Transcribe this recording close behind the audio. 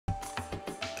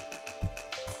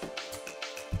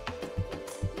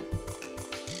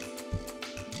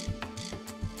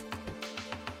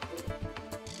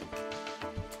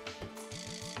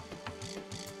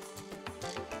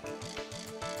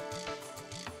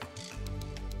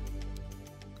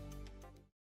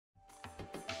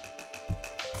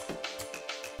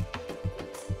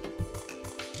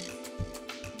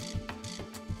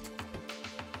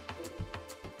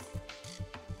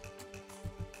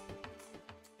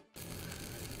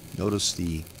Notice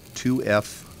the 2F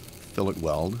fillet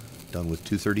weld done with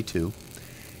 232.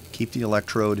 Keep the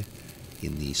electrode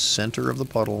in the center of the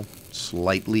puddle,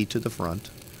 slightly to the front.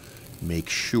 Make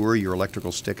sure your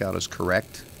electrical stick out is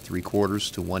correct,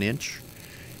 3/4 to 1 inch,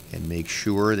 and make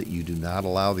sure that you do not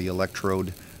allow the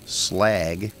electrode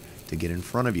slag to get in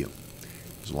front of you.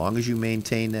 As long as you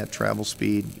maintain that travel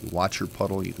speed, you watch your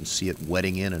puddle, you can see it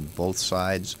wetting in on both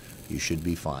sides, you should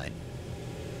be fine.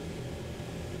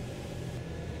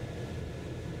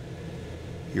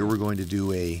 Here we're going to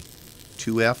do a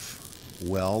 2F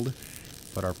weld,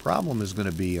 but our problem is going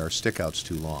to be our stick out's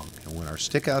too long. And when our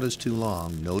stick out is too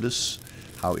long, notice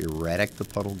how erratic the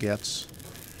puddle gets.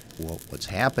 Well, what's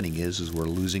happening is we're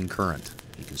losing current.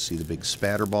 You can see the big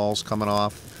spatter balls coming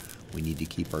off. We need to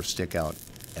keep our stick out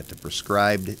at the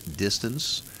prescribed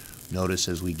distance. Notice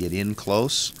as we get in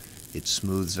close, it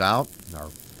smooths out, and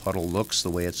our puddle looks the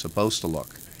way it's supposed to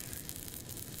look.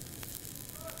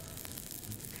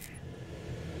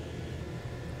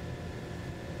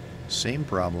 Same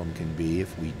problem can be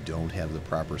if we don't have the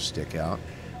proper stick out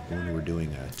when we're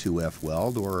doing a 2F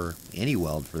weld, or any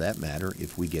weld for that matter,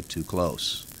 if we get too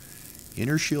close.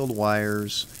 Inner shield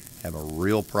wires have a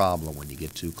real problem when you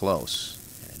get too close.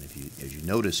 And as you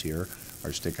notice here,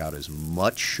 our stick out is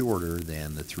much shorter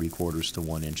than the 3/4 to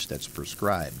 1 inch that's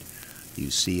prescribed.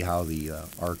 You see how the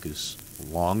arc is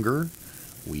longer.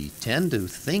 We tend to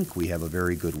think we have a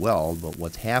very good weld, but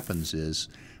what happens is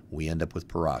we end up with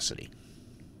porosity.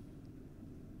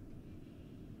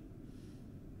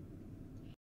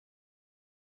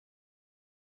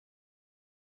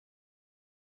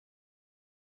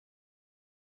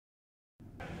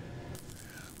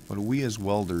 What we as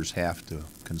welders have to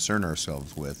concern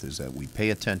ourselves with is that we pay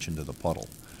attention to the puddle.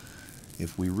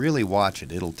 If we really watch it,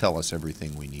 it'll tell us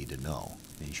everything we need to know.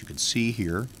 As you can see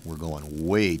here, we're going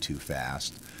way too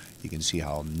fast. You can see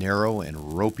how narrow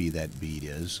and ropey that bead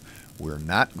is. We're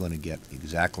not going to get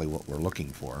exactly what we're looking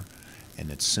for, and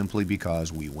it's simply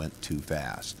because we went too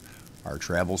fast. Our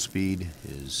travel speed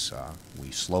is,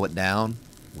 we slow it down,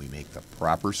 we make the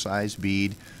proper size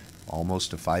bead,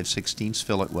 almost a 5/16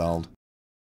 fillet weld.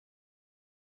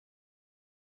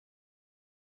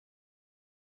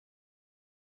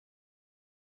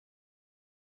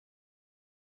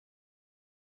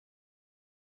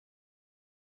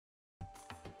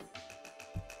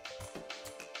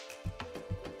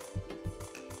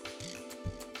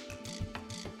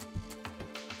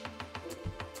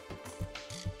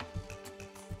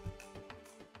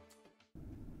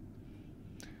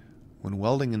 When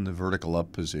welding in the vertical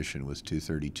up position with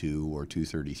 232 or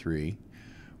 233,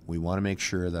 we want to make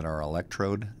sure that our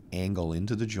electrode angle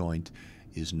into the joint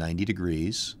is 90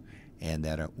 degrees and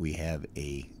that we have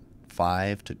a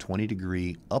 5 to 20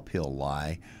 degree uphill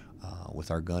lie with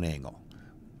our gun angle.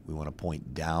 We want to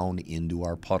point down into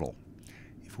our puddle.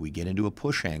 If we get into a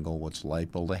push angle, what's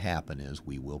liable to happen is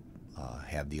we will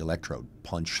have the electrode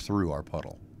punch through our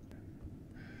puddle.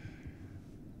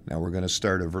 Now we're going to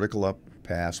start a vertical up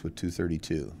pass with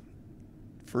 232.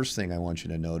 First thing I want you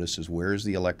to notice is where is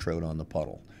the electrode on the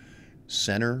puddle.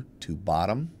 Center to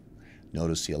bottom.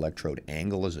 Notice the electrode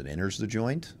angle as it enters the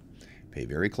joint. Pay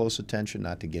very close attention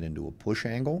not to get into a push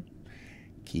angle.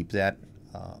 Keep that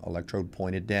electrode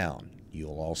pointed down.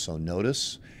 You'll also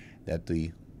notice that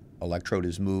the electrode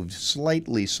is moved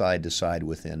slightly side to side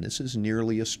within. This is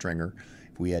nearly a stringer.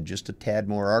 If we had just a tad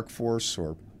more arc force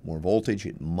or more voltage,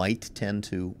 it might tend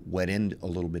to wet in a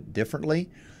little bit differently,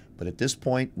 but at this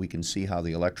point we can see how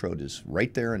the electrode is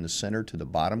right there in the center to the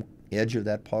bottom edge of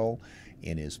that puddle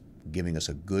and is giving us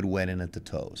a good wet in at the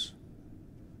toes.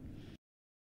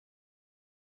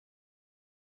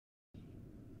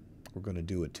 We're going to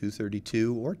do a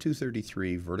 232 or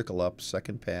 233 vertical up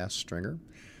second pass stringer.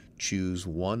 Choose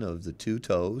one of the two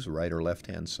toes, right or left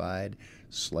hand side.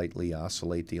 Slightly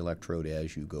oscillate the electrode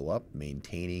as you go up,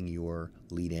 maintaining your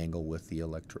lead angle with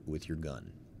your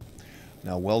gun.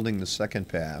 Now welding the second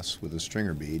pass with a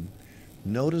stringer bead,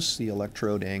 notice the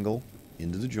electrode angle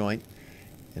into the joint,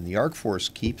 and the arc force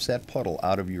keeps that puddle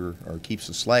out of keeps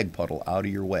the slag puddle out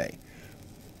of your way.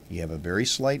 You have a very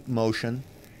slight motion,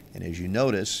 and as you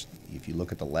notice, if you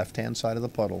look at the left hand side of the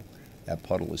puddle, that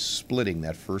puddle is splitting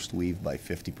that first weave by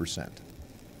 50%.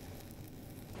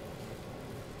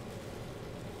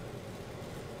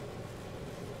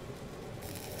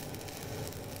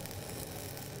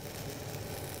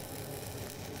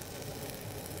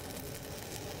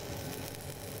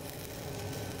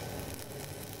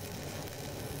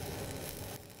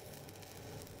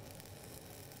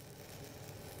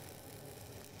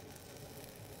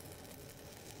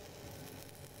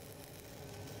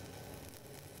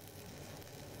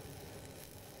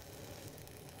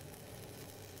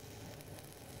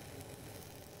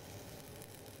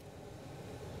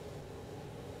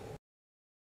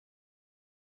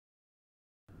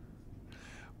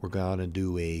 We're going to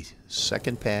do a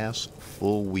second pass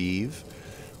full weave.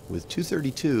 With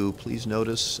 232, please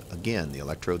notice again the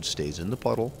electrode stays in the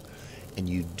puddle and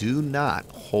you do not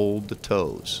hold the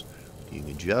toes. You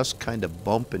can just kind of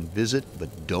bump and visit,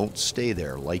 but don't stay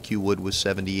there like you would with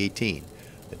 7018.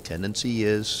 The tendency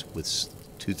is with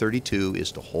 232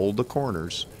 is to hold the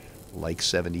corners like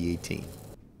 7018.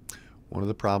 One of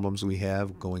the problems we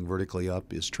have going vertically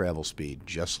up is travel speed,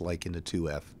 just like in the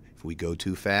 2F. If we go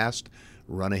too fast,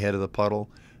 run ahead of the puddle,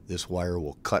 this wire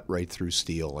will cut right through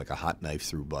steel like a hot knife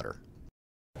through butter.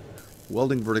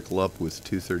 Welding vertical up with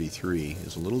 233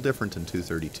 is a little different than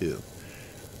 232.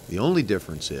 The only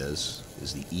difference is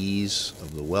the ease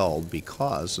of the weld,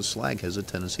 because the slag has a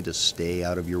tendency to stay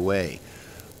out of your way.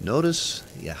 Notice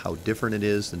how different it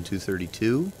is than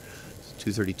 232.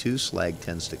 232 slag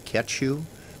tends to catch you.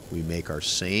 We make our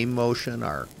same motion,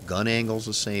 our gun angle's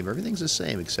the same, everything's the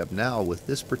same, except now with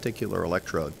this particular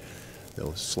electrode,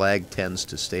 the slag tends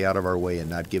to stay out of our way and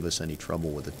not give us any trouble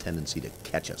with a tendency to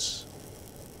catch us.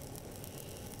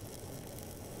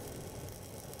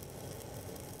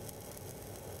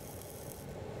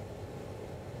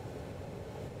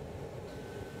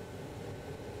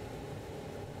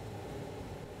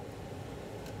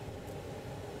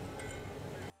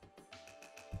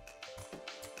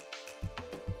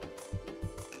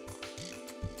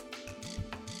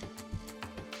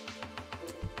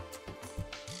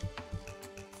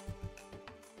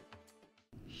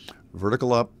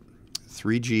 Vertical up,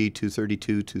 3G,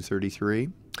 232, 233.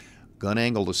 Gun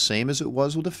angle the same as it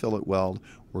was with a fillet weld.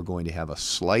 We're going to have a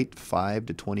slight 5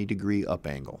 to 20 degree up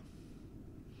angle.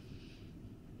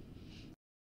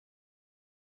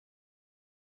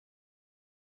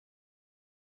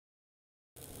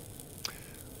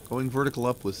 Going vertical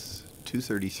up with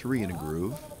 233 in a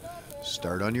groove.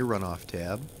 Start on your runoff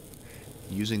tab.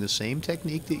 Using the same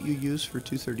technique that you use for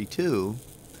 232,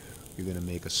 you're going to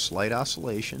make a slight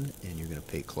oscillation, and you're going to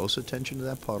pay close attention to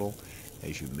that puddle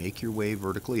as you make your way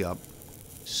vertically up,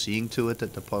 seeing to it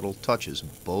that the puddle touches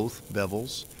both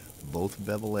bevels, both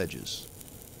bevel edges.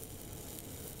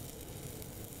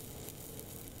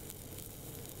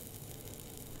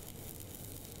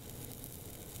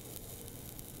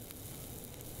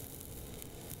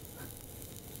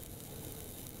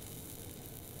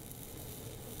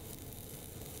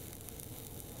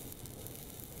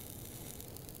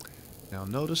 Now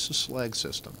notice the slag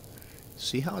system.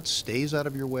 See how it stays out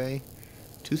of your way?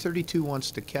 232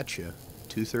 wants to catch you.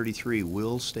 233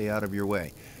 will stay out of your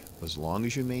way. As long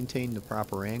as you maintain the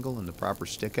proper angle and the proper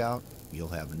stick out, you'll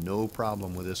have no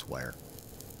problem with this wire.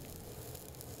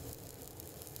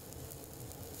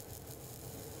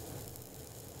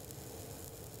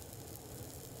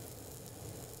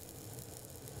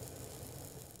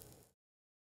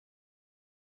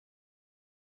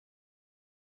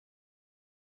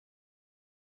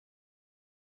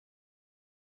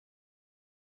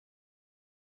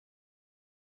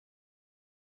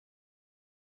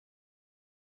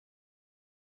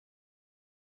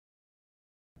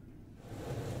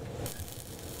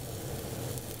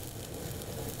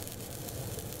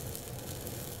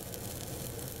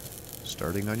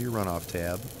 Starting on your runoff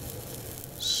tab,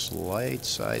 slight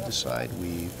side-to-side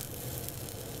weave.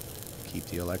 Keep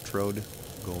the electrode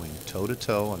going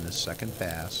toe-to-toe on this second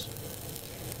pass.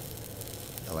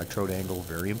 Electrode angle,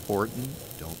 very important.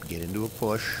 Don't get into a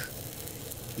push.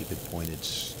 Keep it pointed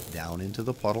down into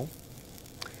the puddle.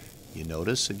 You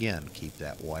notice, again, keep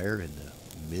that wire in the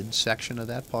mid-section of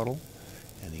that puddle,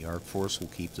 and the arc force will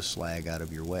keep the slag out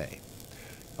of your way.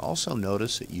 Also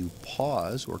notice that you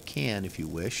pause, or can if you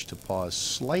wish, to pause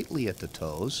slightly at the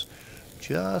toes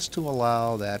just to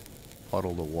allow that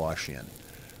puddle to wash in.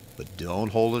 But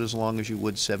don't hold it as long as you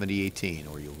would 7018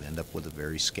 or you'll end up with a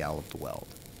very scalloped weld.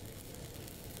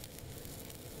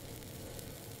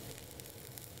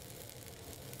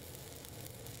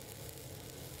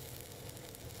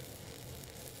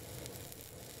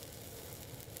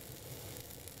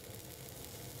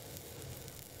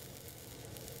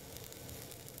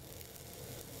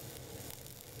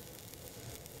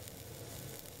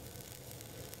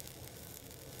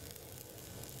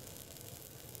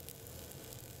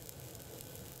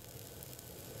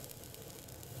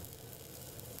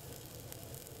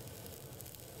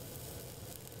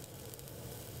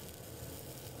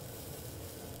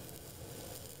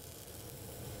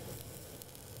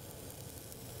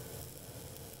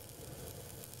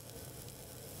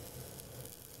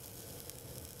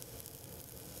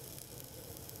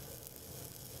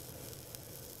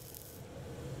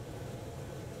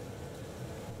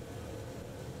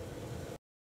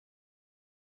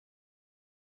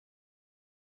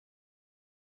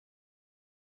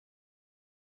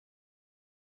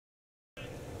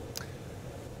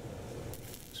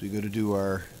 So we go to do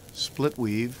our split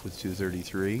weave with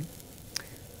 233.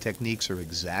 Techniques are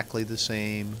exactly the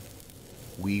same.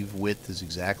 Weave width is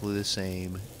exactly the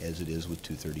same as it is with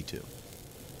 232.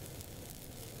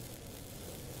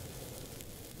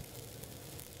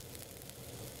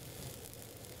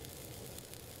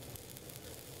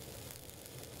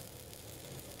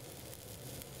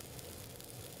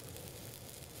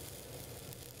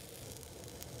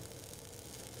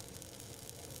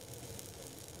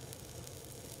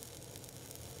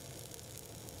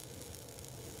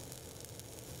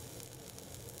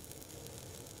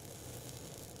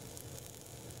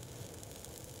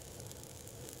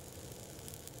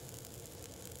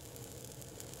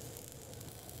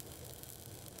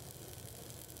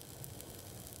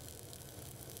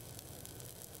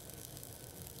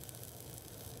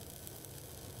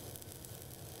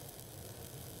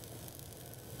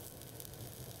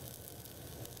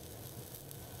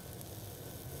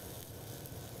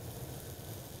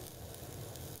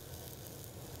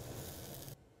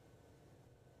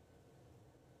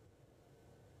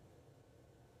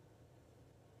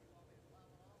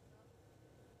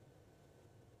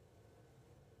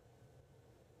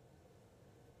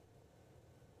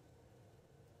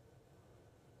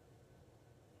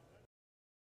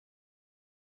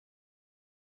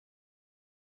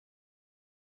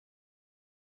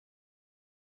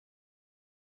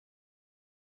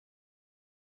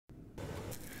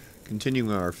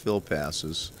 Continuing our fill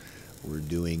passes, we're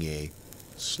doing a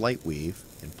slight weave,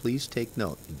 and please take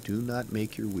note, do not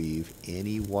make your weave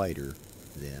any wider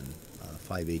than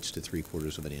 5/8 to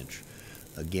 3/4 of an inch.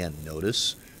 Again,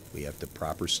 notice we have the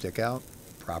proper stick out,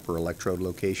 proper electrode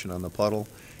location on the puddle,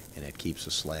 and it keeps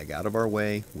the slag out of our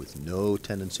way with no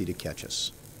tendency to catch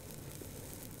us.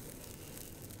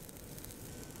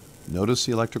 Notice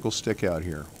the electrical stick out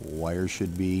here. Wire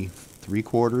should be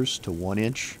 3/4 to 1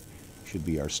 inch. Should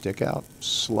be our stick out.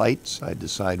 Slight side to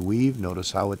side weave.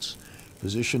 Notice how it's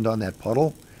positioned on that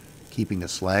puddle, keeping the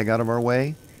slag out of our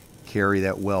way. Carry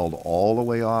that weld all the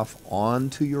way off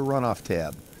onto your runoff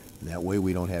tab. And that way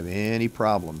we don't have any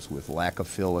problems with lack of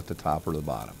fill at the top or the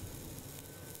bottom.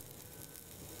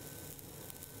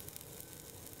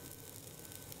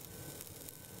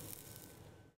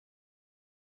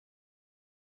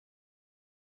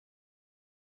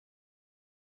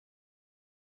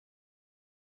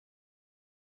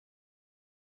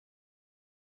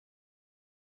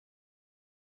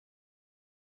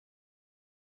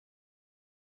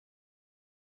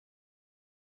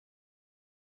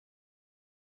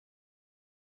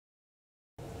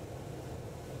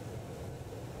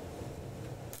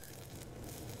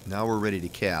 Now we're ready to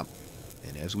cap,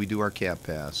 and as we do our cap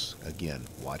pass, again,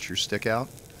 watch your stick out,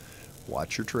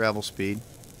 watch your travel speed.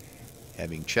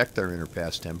 Having checked our inner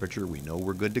pass temperature, we know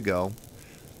we're good to go.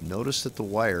 Notice that the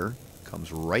wire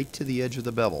comes right to the edge of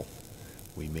the bevel.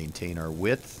 We maintain our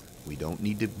width. We don't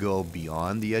need to go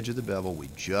beyond the edge of the bevel. We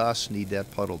just need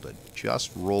that puddle to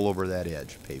just roll over that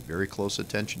edge. Pay very close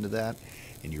attention to that,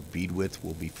 and your bead width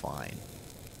will be fine.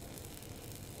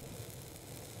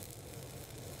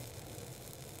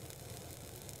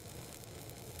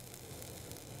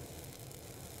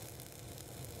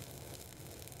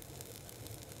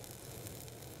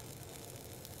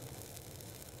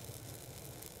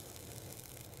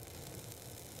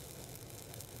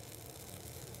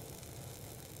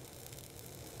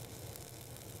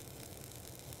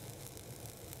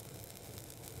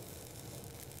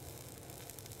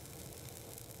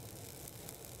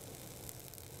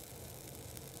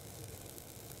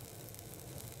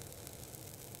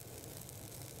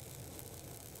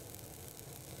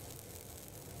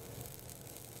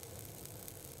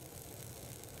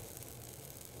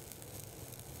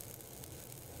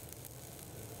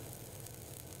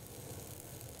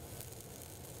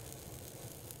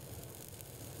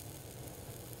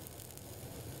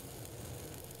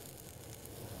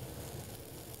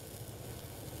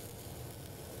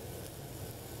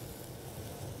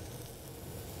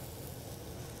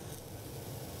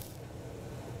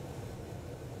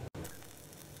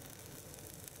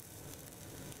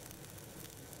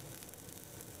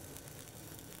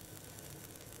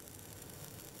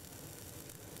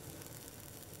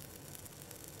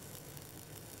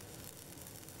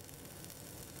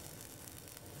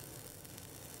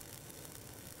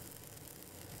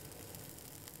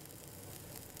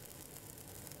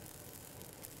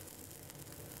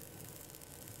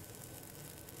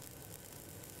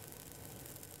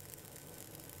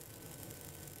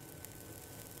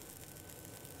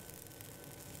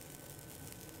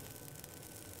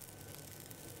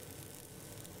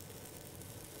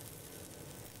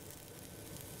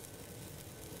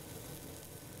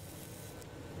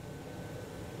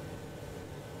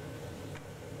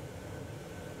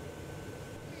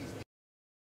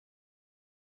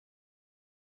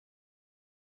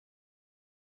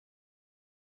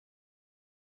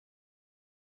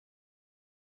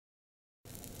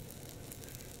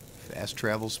 Fast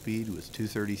travel speed with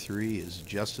 233 is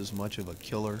just as much of a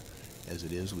killer as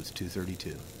it is with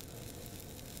 232.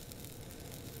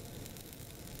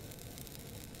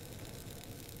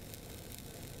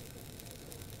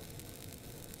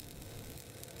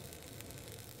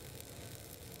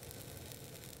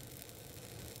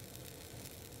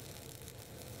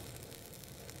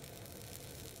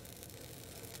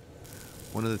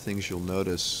 One of the things you'll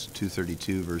notice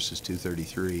 232 versus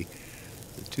 233,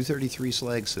 the 233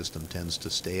 slag system tends to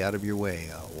stay out of your way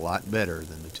a lot better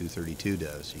than the 232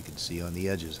 does. You can see on the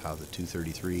edges how the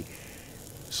 233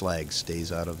 slag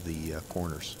stays out of the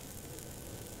corners.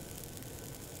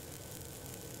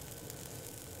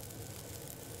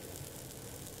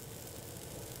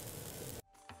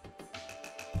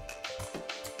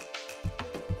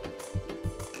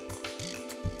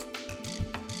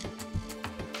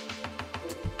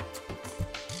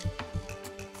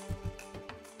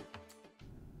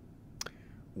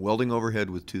 Welding overhead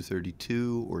with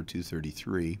 232 or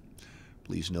 233,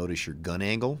 please notice your gun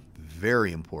angle,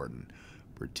 very important,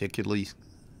 particularly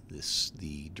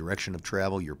the direction of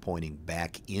travel. You're pointing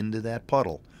back into that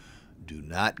puddle. Do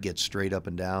not get straight up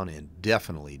and down, and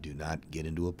definitely do not get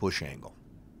into a push angle.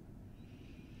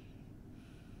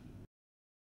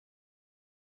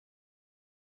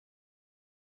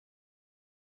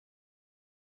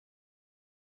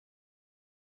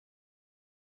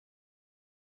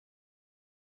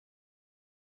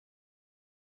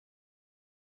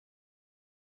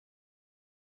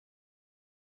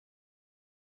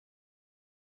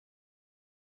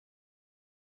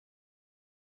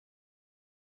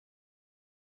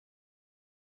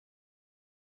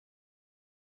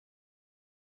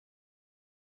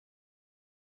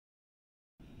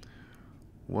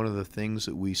 One of the things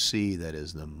that we see that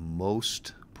is the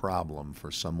most problem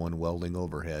for someone welding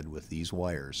overhead with these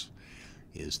wires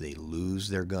is they lose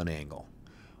their gun angle.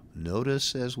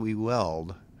 Notice as we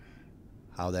weld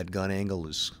how that gun angle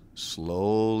is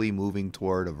slowly moving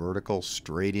toward a vertical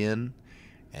straight in,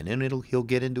 and then he'll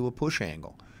get into a push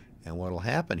angle. And what will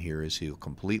happen here is he'll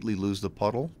completely lose the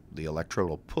puddle. The electrode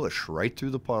will push right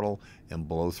through the puddle and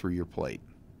blow through your plate.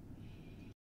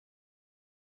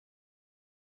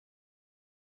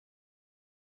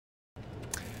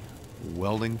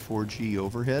 Welding 4G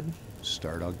overhead,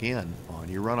 start again on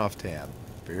your runoff tab.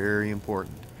 Very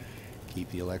important.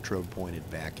 Keep the electrode pointed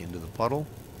back into the puddle.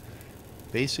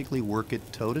 Basically work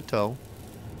it toe to toe.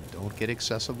 Don't get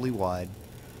excessively wide.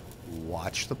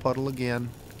 Watch the puddle again.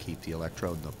 Keep the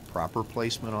electrode in the proper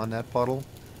placement on that puddle.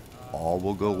 All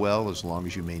will go well as long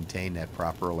as you maintain that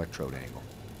proper electrode angle.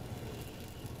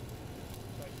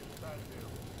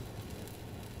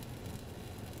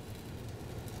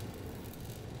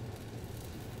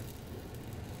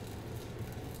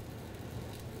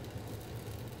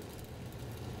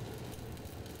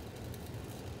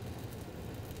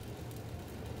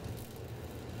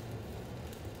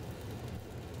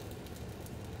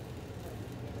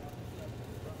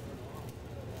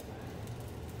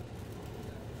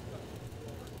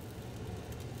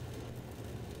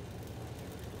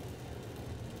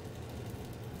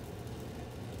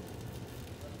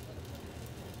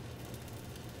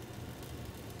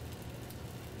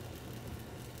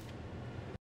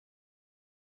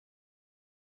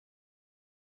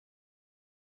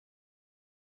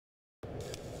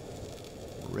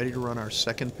 Ready to run our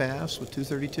second pass with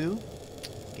 232.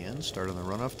 Again, start on the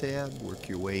runoff tab, work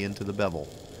your way into the bevel.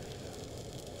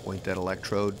 Point that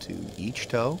electrode to each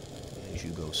toe as you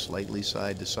go slightly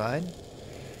side to side.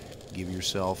 Give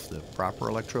yourself the proper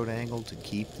electrode angle to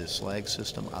keep the slag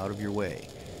system out of your way.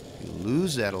 If you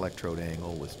lose that electrode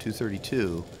angle with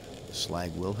 232, the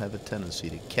slag will have a tendency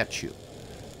to catch you.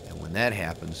 And when that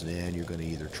happens, then you're going to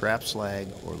either trap slag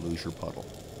or lose your puddle.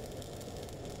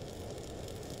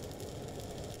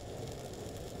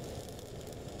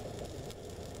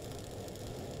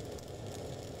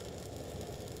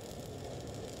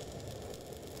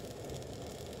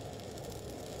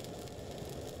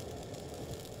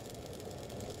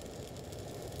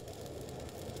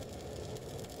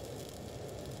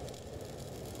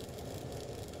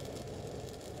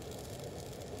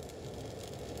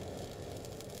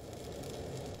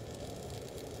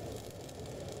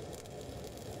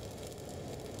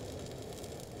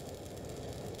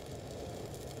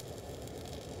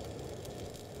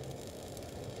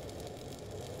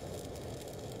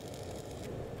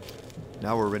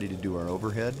 Now we're ready to do our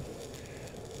overhead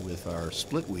with our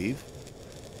split weave.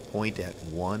 Point at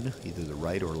one, either the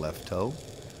right or left toe.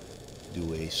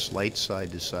 Do a slight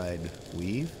side-to-side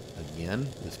weave. Again,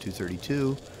 with 232,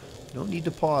 you don't need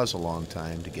to pause a long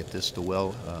time to get this to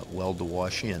weld to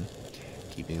wash in.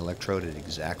 Keeping the electrode at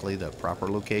exactly the proper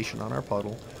location on our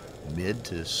puddle, mid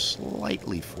to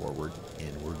slightly forward,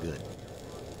 and we're good.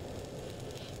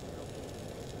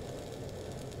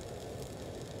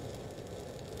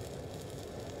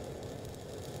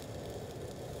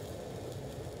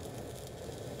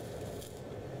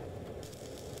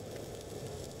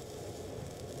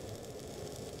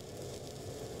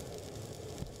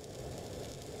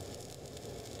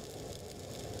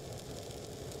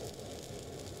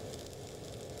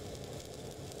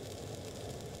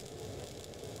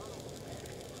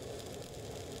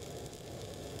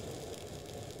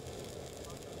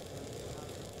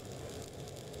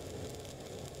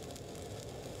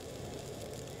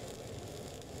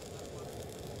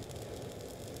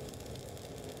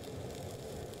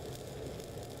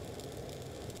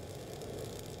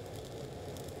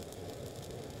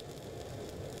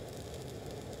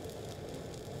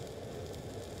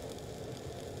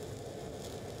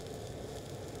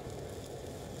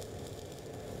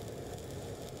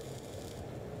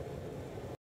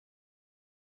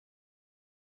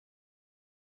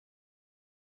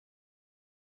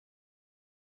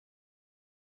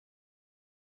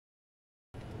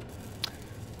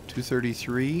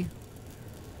 .233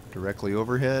 directly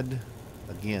overhead.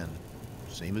 Again,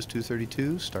 same as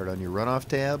 232. Start on your runoff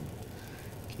tab.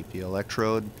 Keep the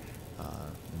electrode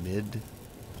mid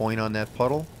point on that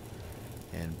puddle,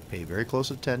 and pay very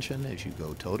close attention as you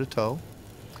go toe to toe,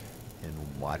 and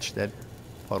watch that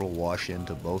puddle wash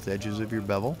into both edges of your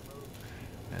bevel.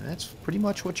 And that's pretty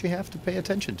much what you have to pay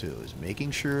attention to, is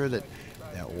making sure that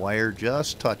that wire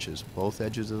just touches both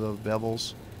edges of the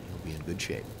bevels. You'll be in good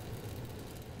shape.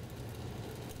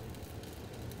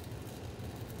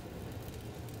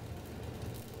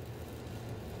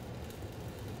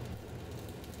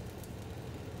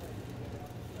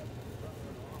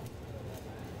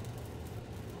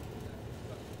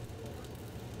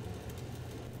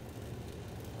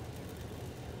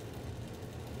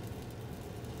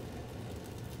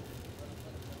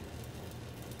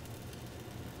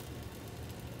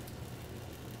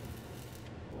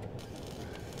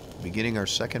 Beginning our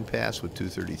second pass with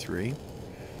 233.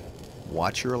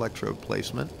 Watch your electrode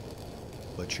placement,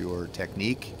 but your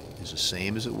technique is the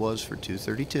same as it was for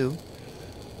 232.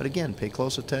 But again, pay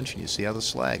close attention. You see how the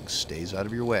slag stays out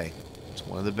of your way. It's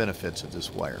one of the benefits of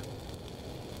this wire.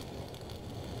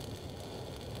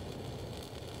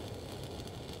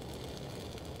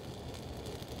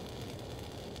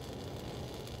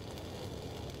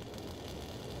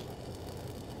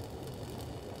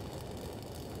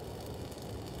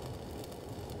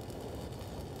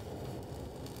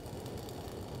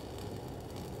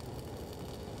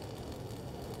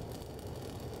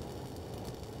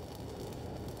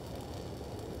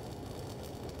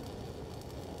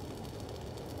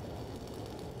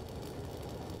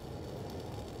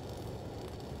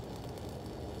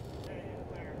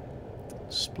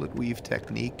 Split weave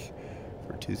technique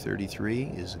for 233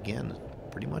 is again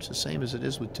pretty much the same as it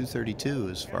is with 232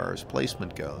 as far as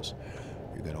placement goes.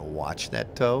 You're going to watch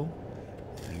that toe,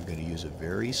 and you're going to use a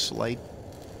very slight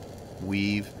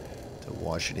weave to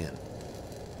wash it in.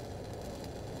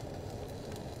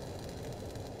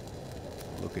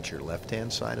 Look at your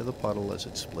left-hand side of the puddle as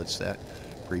it splits that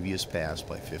previous pass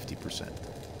by 50%.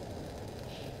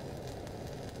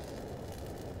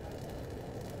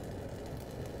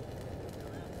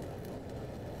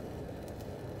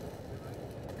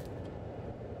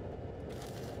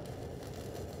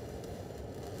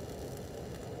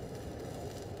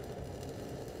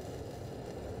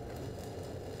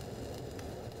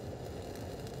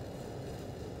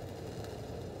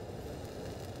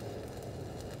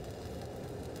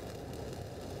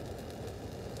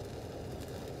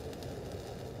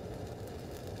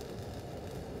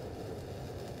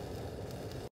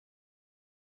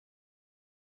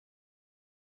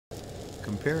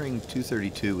 Comparing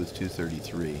 232 with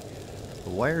 233, the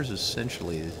wires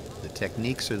essentially, the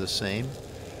techniques are the same.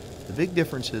 The big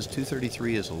difference is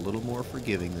 233 is a little more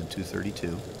forgiving than 232.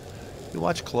 If you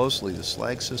watch closely, the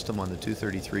slag system on the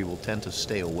 233 will tend to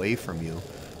stay away from you,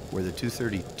 where the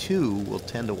 232 will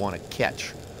tend to want to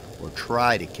catch or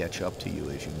try to catch up to you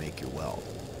as you make your weld.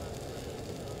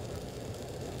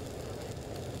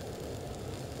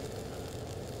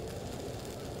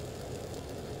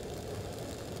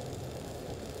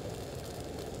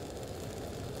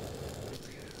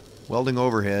 Welding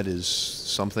overhead is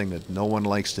something that no one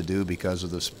likes to do because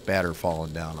of the spatter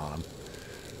falling down on them.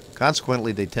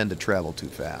 Consequently, they tend to travel too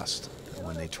fast. And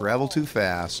when they travel too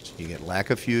fast, you get lack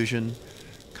of fusion,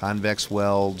 convex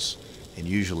welds, and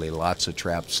usually lots of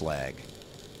trapped slag.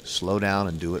 Slow down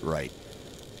and do it right.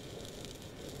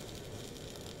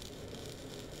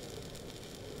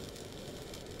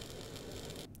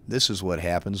 This is what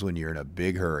happens when you're in a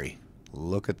big hurry.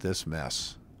 Look at this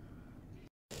mess.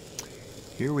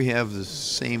 Here we have the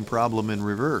same problem in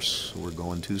reverse. We're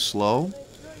going too slow.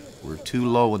 We're too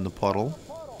low in the puddle,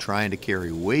 trying to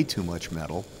carry way too much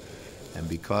metal, and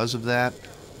because of that,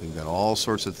 we've got all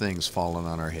sorts of things falling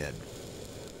on our head.